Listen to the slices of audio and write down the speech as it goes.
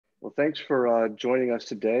Well, thanks for joining us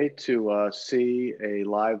today to see a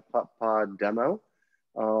live PupPod demo.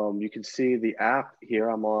 You can see the app here.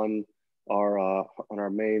 I'm on our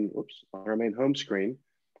main home screen,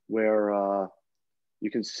 where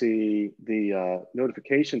you can see the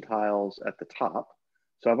notification tiles at the top.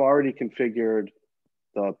 So I've already configured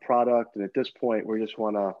the product, and at this point, we just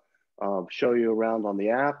want to show you around on the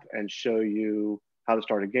app and show you how to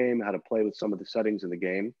start a game, how to play with some of the settings in the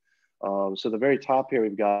game. So the very top here,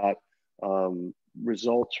 we've got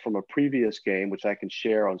results from a previous game, which I can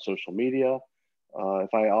share on social media.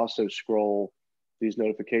 If I also scroll these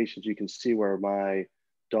notifications, you can see where my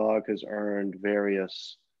dog has earned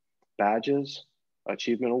various badges,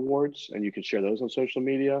 achievement awards, and you can share those on social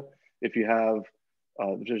media. If you have,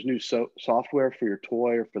 if there's new software for your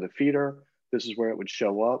toy or for the feeder, this is where it would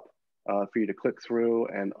show up for you to click through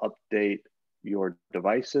and update your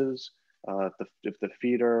devices. If the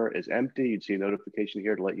feeder is empty, you'd see a notification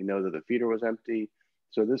here to let you know that the feeder was empty.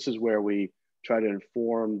 So this is where we try to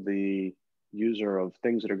inform the user of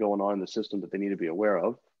things that are going on in the system that they need to be aware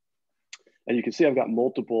of. And you can see I've got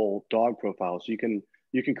multiple dog profiles. You can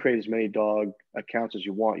create as many dog accounts as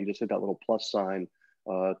you want. You just hit that little plus sign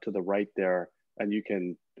to the right there, and you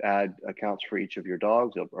can add accounts for each of your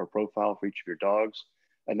dogs, or profile for each of your dogs.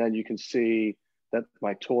 And then you can see that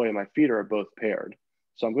my toy and my feeder are both paired.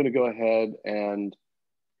 So I'm going to go ahead and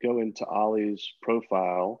go into Ollie's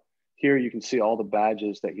profile. Here you can see all the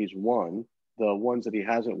badges that he's won. The ones that he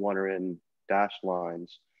hasn't won are in dashed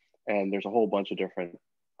lines. And there's a whole bunch of different,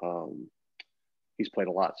 he's played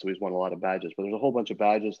a lot, so he's won a lot of badges. But there's a whole bunch of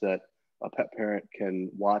badges that a pet parent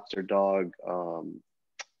can watch their dog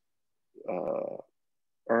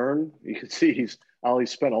earn. You can see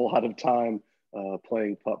Ollie's spent a lot of time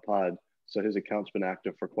playing PupPod. So his account's been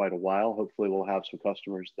active for quite a while. Hopefully we'll have some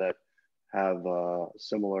customers that have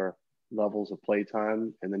similar levels of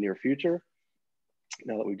playtime in the near future.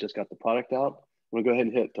 Now that we've just got the product out, I'm gonna go ahead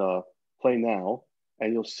and hit play now,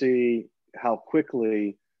 and you'll see how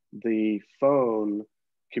quickly the phone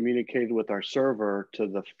communicated with our server to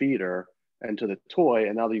the feeder and to the toy.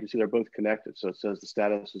 And now that you can see they're both connected. So it says the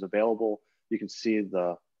status is available. You can see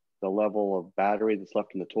the level of battery that's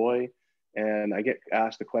left in the toy. And I get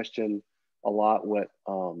asked the question a lot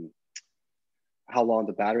how long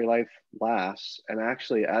the battery life lasts. And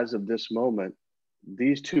actually, as of this moment,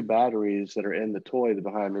 these two batteries that are in the toy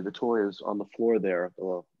behind me, the toy is on the floor there,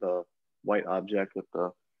 the white object with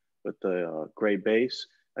the gray base.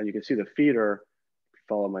 And you can see the feeder,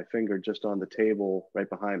 follow my finger, just on the table right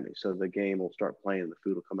behind me. So the game will start playing, the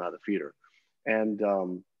food will come out of the feeder. And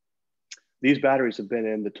these batteries have been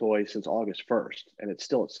in the toy since August 1st, and it's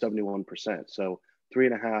still at 71%. So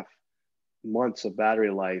 3.5 months of battery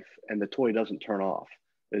life, and the toy doesn't turn off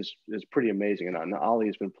is pretty amazing. And Ollie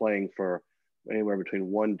has been playing for anywhere between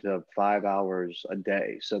 1 to 5 hours a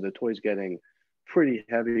day. So the toy's getting pretty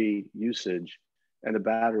heavy usage, and the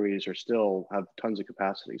batteries are still have tons of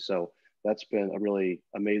capacity. So that's been a really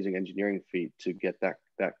amazing engineering feat to get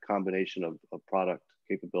that combination of product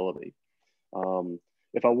capability.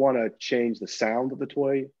 If I want to change the sound that the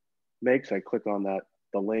toy makes, I click on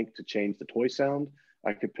the link to change the toy sound.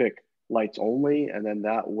 I could pick lights only, and then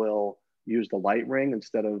that will use the light ring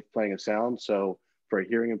instead of playing a sound. So for a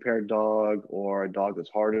hearing impaired dog, or a dog that's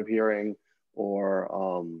hard of hearing, or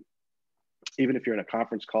even if you're in a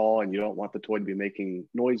conference call and you don't want the toy to be making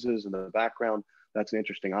noises in the background, that's an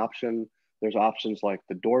interesting option. There's options like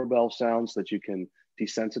the doorbell sounds that you can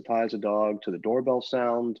desensitize a dog to the doorbell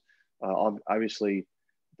sound. Obviously,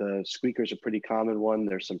 the squeaker is a pretty common one.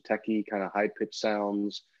 There's some techie kind of high-pitched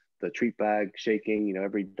sounds. The treat bag shaking,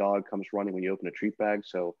 every dog comes running when you open a treat bag.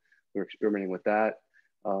 So we're experimenting with that.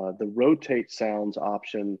 The rotate sounds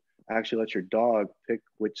option actually lets your dog pick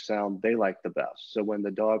which sound they like the best. So when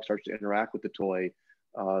the dog starts to interact with the toy,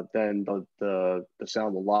 then the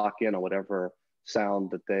sound will lock in on whatever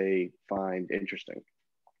sound that they find interesting.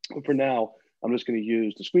 But for now, I'm just going to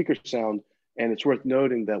use the squeaker sound. And it's worth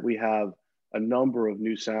noting that we have a number of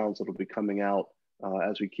new sounds that will be coming out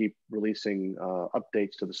as we keep releasing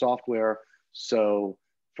updates to the software. So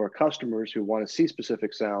for customers who want to see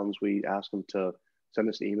specific sounds, we ask them to send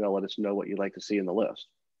us an email, let us know what you'd like to see in the list.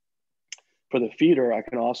 For the feeder, I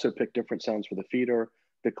can also pick different sounds for the feeder.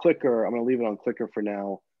 The clicker, I'm going to leave it on clicker for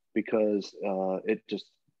now because it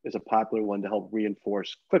just is a popular one to help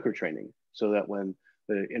reinforce clicker training, so that when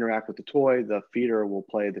they interact with the toy, the feeder will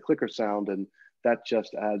play the clicker sound, and that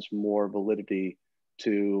just adds more validity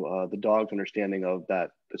to the dog's understanding of that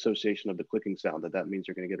association of the clicking sound, that means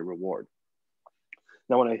you're going to get a reward.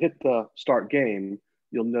 Now, when I hit the start game,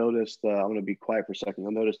 you'll notice I'm going to be quiet for a second.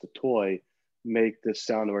 You'll notice the toy make this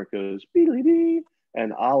sound where it goes beedly-dee,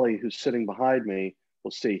 And Ollie, who's sitting behind me,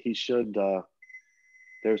 will see. He should,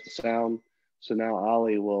 there's the sound. So now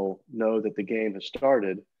Ollie will know that the game has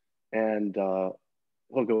started, and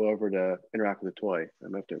he'll go over to interact with the toy.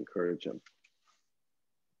 I'm going to have to encourage him.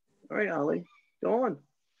 All right, Ollie, go on.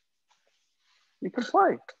 You can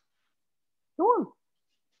play. Go on.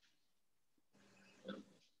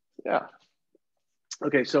 Yeah.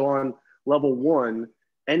 Okay, so on level 1,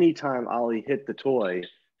 anytime Ollie hit the toy,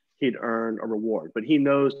 he'd earn a reward. But he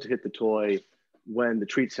knows to hit the toy when the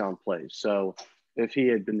treat sound plays. So if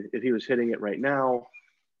he was hitting it right now,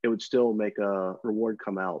 it would still make a reward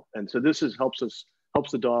come out. And so this helps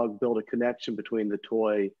the dog build a connection between the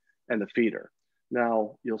toy and the feeder.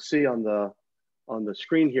 Now you'll see on the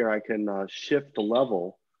screen here, I can shift the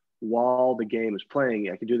level while the game is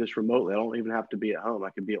playing. I can do this remotely. I don't even have to be at home.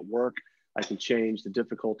 I can be at work. I can change the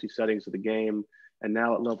difficulty settings of the game. And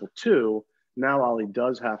now at level 2, now Ollie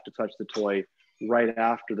does have to touch the toy right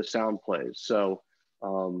after the sound plays. So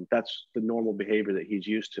that's the normal behavior that he's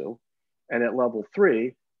used to. And at level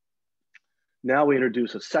 3, now we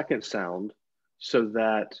introduce a second sound so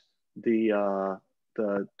that the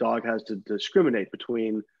dog has to discriminate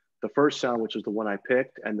between the first sound, which is the one I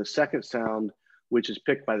picked, and the second sound, which is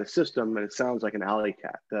picked by the system, and it sounds like an alley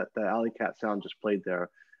cat. The alley cat sound just played there.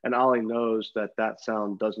 And Ollie knows that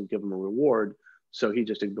sound doesn't give him a reward, so he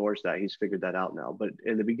just ignores that. He's figured that out now. But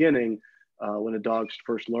in the beginning, when a dog's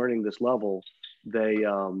first learning this level, they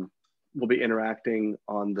will be interacting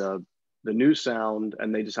on the new sound,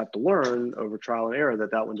 and they just have to learn over trial and error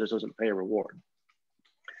that one just doesn't pay a reward.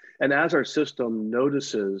 And as our system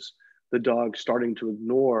notices the dog starting to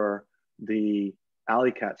ignore the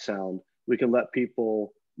alley cat sound, we can let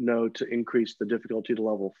people know to increase the difficulty to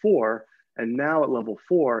level 4. And now at level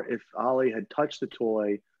 4, if Ollie had touched the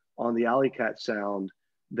toy on the alley cat sound,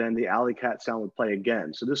 then the alley cat sound would play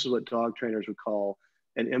again. So this is what dog trainers would call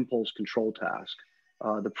an impulse control task.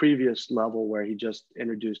 The previous level where he just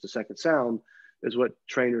introduced the second sound is what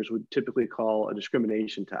trainers would typically call a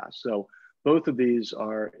discrimination task. So both of these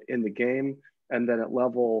are in the game. And then at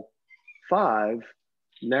level 5,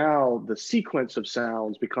 now the sequence of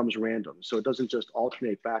sounds becomes random. So it doesn't just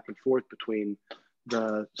alternate back and forth between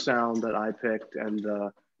the sound that I picked and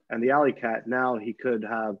the alley cat. Now he could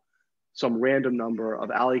have some random number of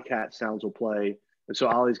alley cat sounds will play. And so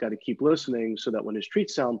Ollie's got to keep listening so that when his treat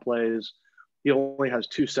sound plays, he only has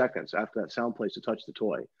 2 seconds after that sound plays to touch the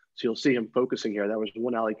toy. So you'll see him focusing here. That was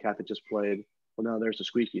one alley cat that just played. Well, now there's a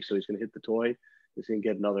squeaky. So he's going to hit the toy. He's going to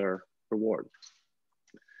get another reward.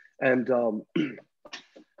 And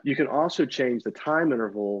you can also change the time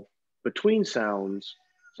interval between sounds.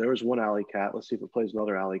 So there was one alley cat. Let's see if it plays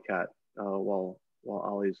another alley cat while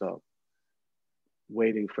Ollie's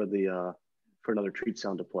waiting for another treat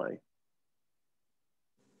sound to play.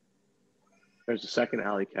 There's a second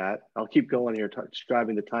alley cat. I'll keep going here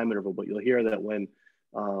describing the time interval, but you'll hear that when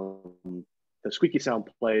the squeaky sound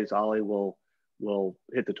plays, Ollie will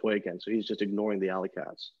hit the toy again. So he's just ignoring the alley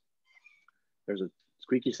cats. There's a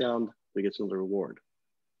squeaky sound, we get another reward.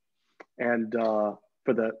 And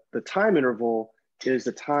for the time interval is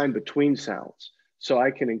the time between sounds. So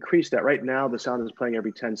I can increase that. Right now, the sound is playing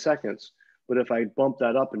every 10 seconds. But if I bump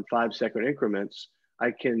that up in 5-second increments,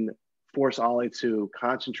 I can force Ollie to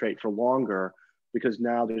concentrate for longer because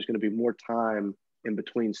now there's going to be more time in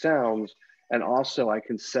between sounds. And also I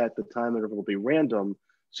can set the time interval to be random.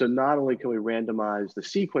 So not only can we randomize the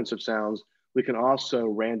sequence of sounds, we can also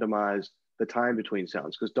randomize the time between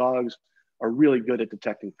sounds because dogs are really good at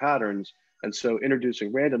detecting patterns. And so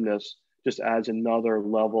introducing randomness just adds another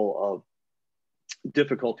level of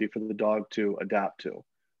difficulty for the dog to adapt to.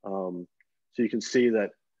 So you can see that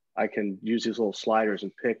I can use these little sliders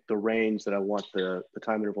and pick the range that I want the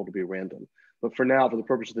time interval to be random. But for now, for the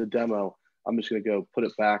purpose of the demo, I'm just going to go put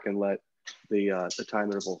it back and let the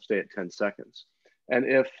time interval stay at 10 seconds. And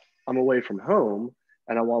if I'm away from home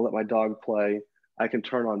and I want to let my dog play, I can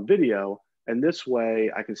turn on video. And this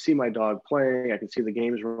way I can see my dog playing, I can see the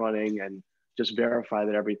game's running and just verify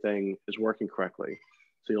that everything is working correctly.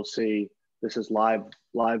 So you'll see this is live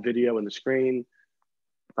video in the screen.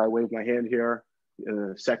 If I wave my hand here,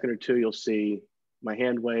 in a second or two, you'll see my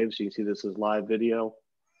hand waves. So you can see this is live video.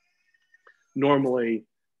 Normally,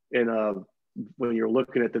 when you're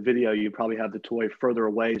looking at the video, you probably have the toy further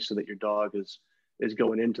away so that your dog is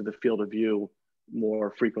going into the field of view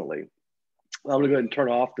more frequently. I'm gonna go ahead and turn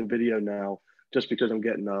off the video now, just because I'm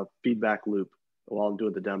getting a feedback loop while I'm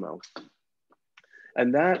doing the demo.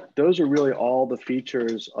 And those are really all the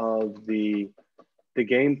features of the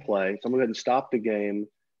gameplay. So I'm gonna go ahead and stop the game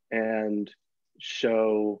and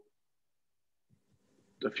show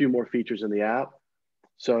a few more features in the app.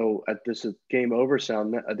 So at this game over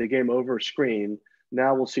sound, the game over screen,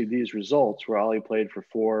 now we'll see these results where Ollie played for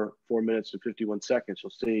 4 minutes and 51 seconds.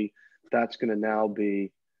 You'll see that's going to now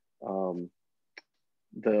be the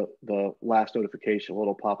last notification.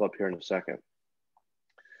 It'll pop up here in a second.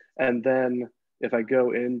 And then if I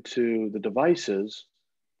go into the devices,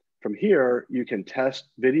 from here, you can test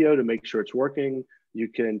video to make sure it's working. You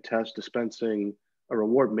can test dispensing a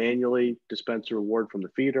reward manually, dispense a reward from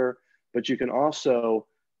the feeder, but you can also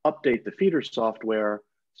update the feeder software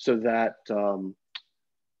so that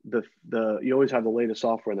you always have the latest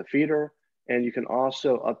software in the feeder, and you can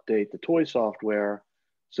also update the toy software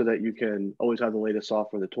so that you can always have the latest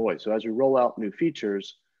software in the toy. So as we roll out new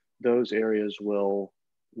features, those areas will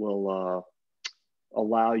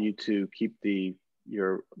allow you to keep the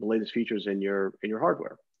latest features in your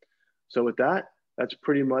hardware. So with that, that's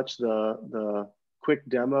pretty much the quick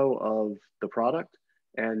demo of the product.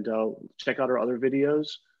 And check out our other videos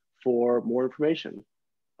for more information.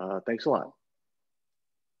 Thanks a lot.